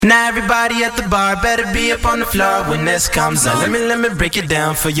Now everybody at the bar better be up on the floor when this comes on. Let me break it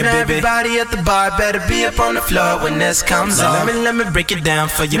down for you, baby. Everybody at the bar better be up on the floor when this comes on. Let me break it down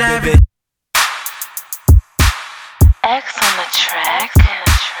for you, baby. X on the track.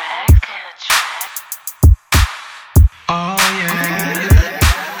 Oh yeah.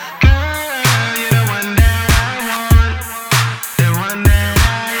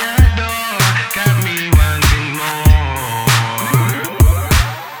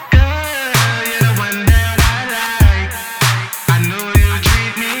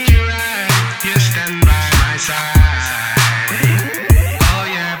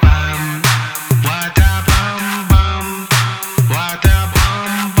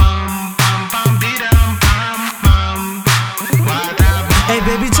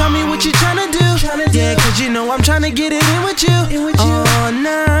 Yeah, cause you know I'm tryna get it in with you all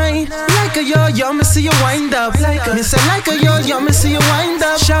night. Like a yo, me see you wind up. Me say like a yo, me see you wind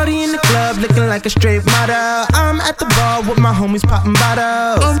up. Shawty in the club looking like a straight model. I'm at the bar with my homies popping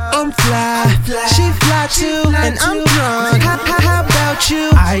bottles. I'm fly, she fly too, and I'm drunk. How about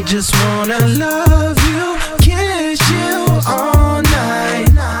you? I just wanna love you, kiss you all night.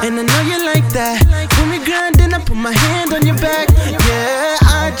 And I know you like that. When we grindin', I put my hand on your back. Yeah,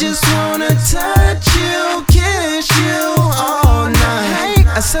 I just wanna touch you, kiss you all night. Hey,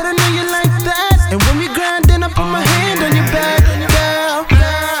 I said I know you like that. And when we grindin', I put my hand on your back, girl.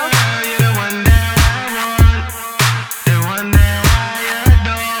 You're the one that I want, the one that I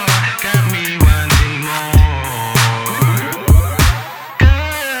adore. Got me wanting more.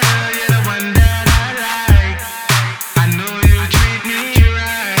 Girl, you're the one that I like. I know you treat me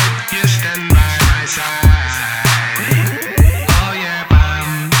right. You stand by my side.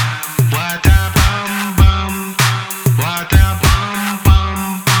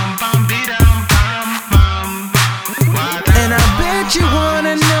 You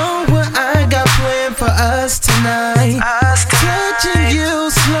wanna know what I got planned for us tonight? Touching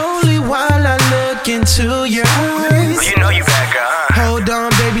you slowly while I look into your eyes. You know you bad girl, huh? Hold on,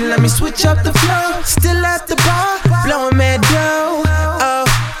 baby, let me switch up the flow. Still at the bar, blowing mad dough. Oh,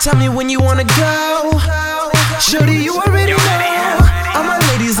 tell me when you wanna go. Shorty, you already know. All my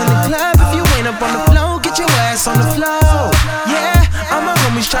ladies in the club, if you ain't up on the floor, get your ass on the floor. Yeah, all my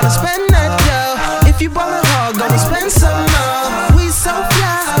homies tryna spend that dough. If you ballin' hard, gonna spend some more. So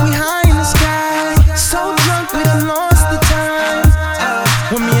fly, we high in the sky. So drunk, we done lost the time.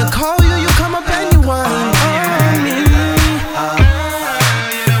 When me I call you, you come up and you whine on me.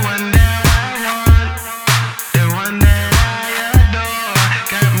 You're the one that I want, the one that I adore.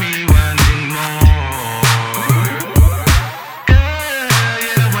 Got me wanting more. Girl,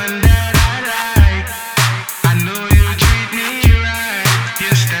 you're the one that I like. I know you treat me right.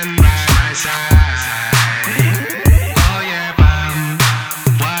 You stand by my side.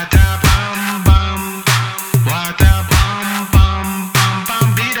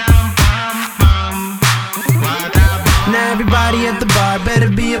 Everybody at the bar better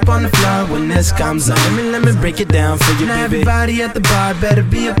be up on the floor when this comes on. Let me break it down for you, baby. Everybody at the bar better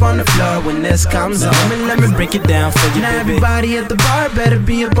be up on the floor when this comes on. Let me break it down for you, baby. Everybody at the bar better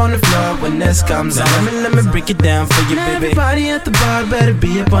be up on the floor when this comes on. Let me break it down for you, baby. Everybody at the bar better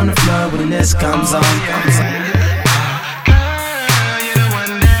be up on the floor when this comes on.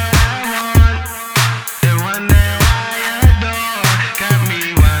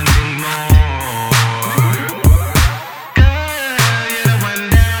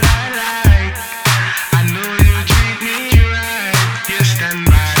 Stand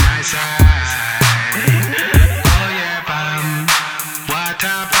by my side.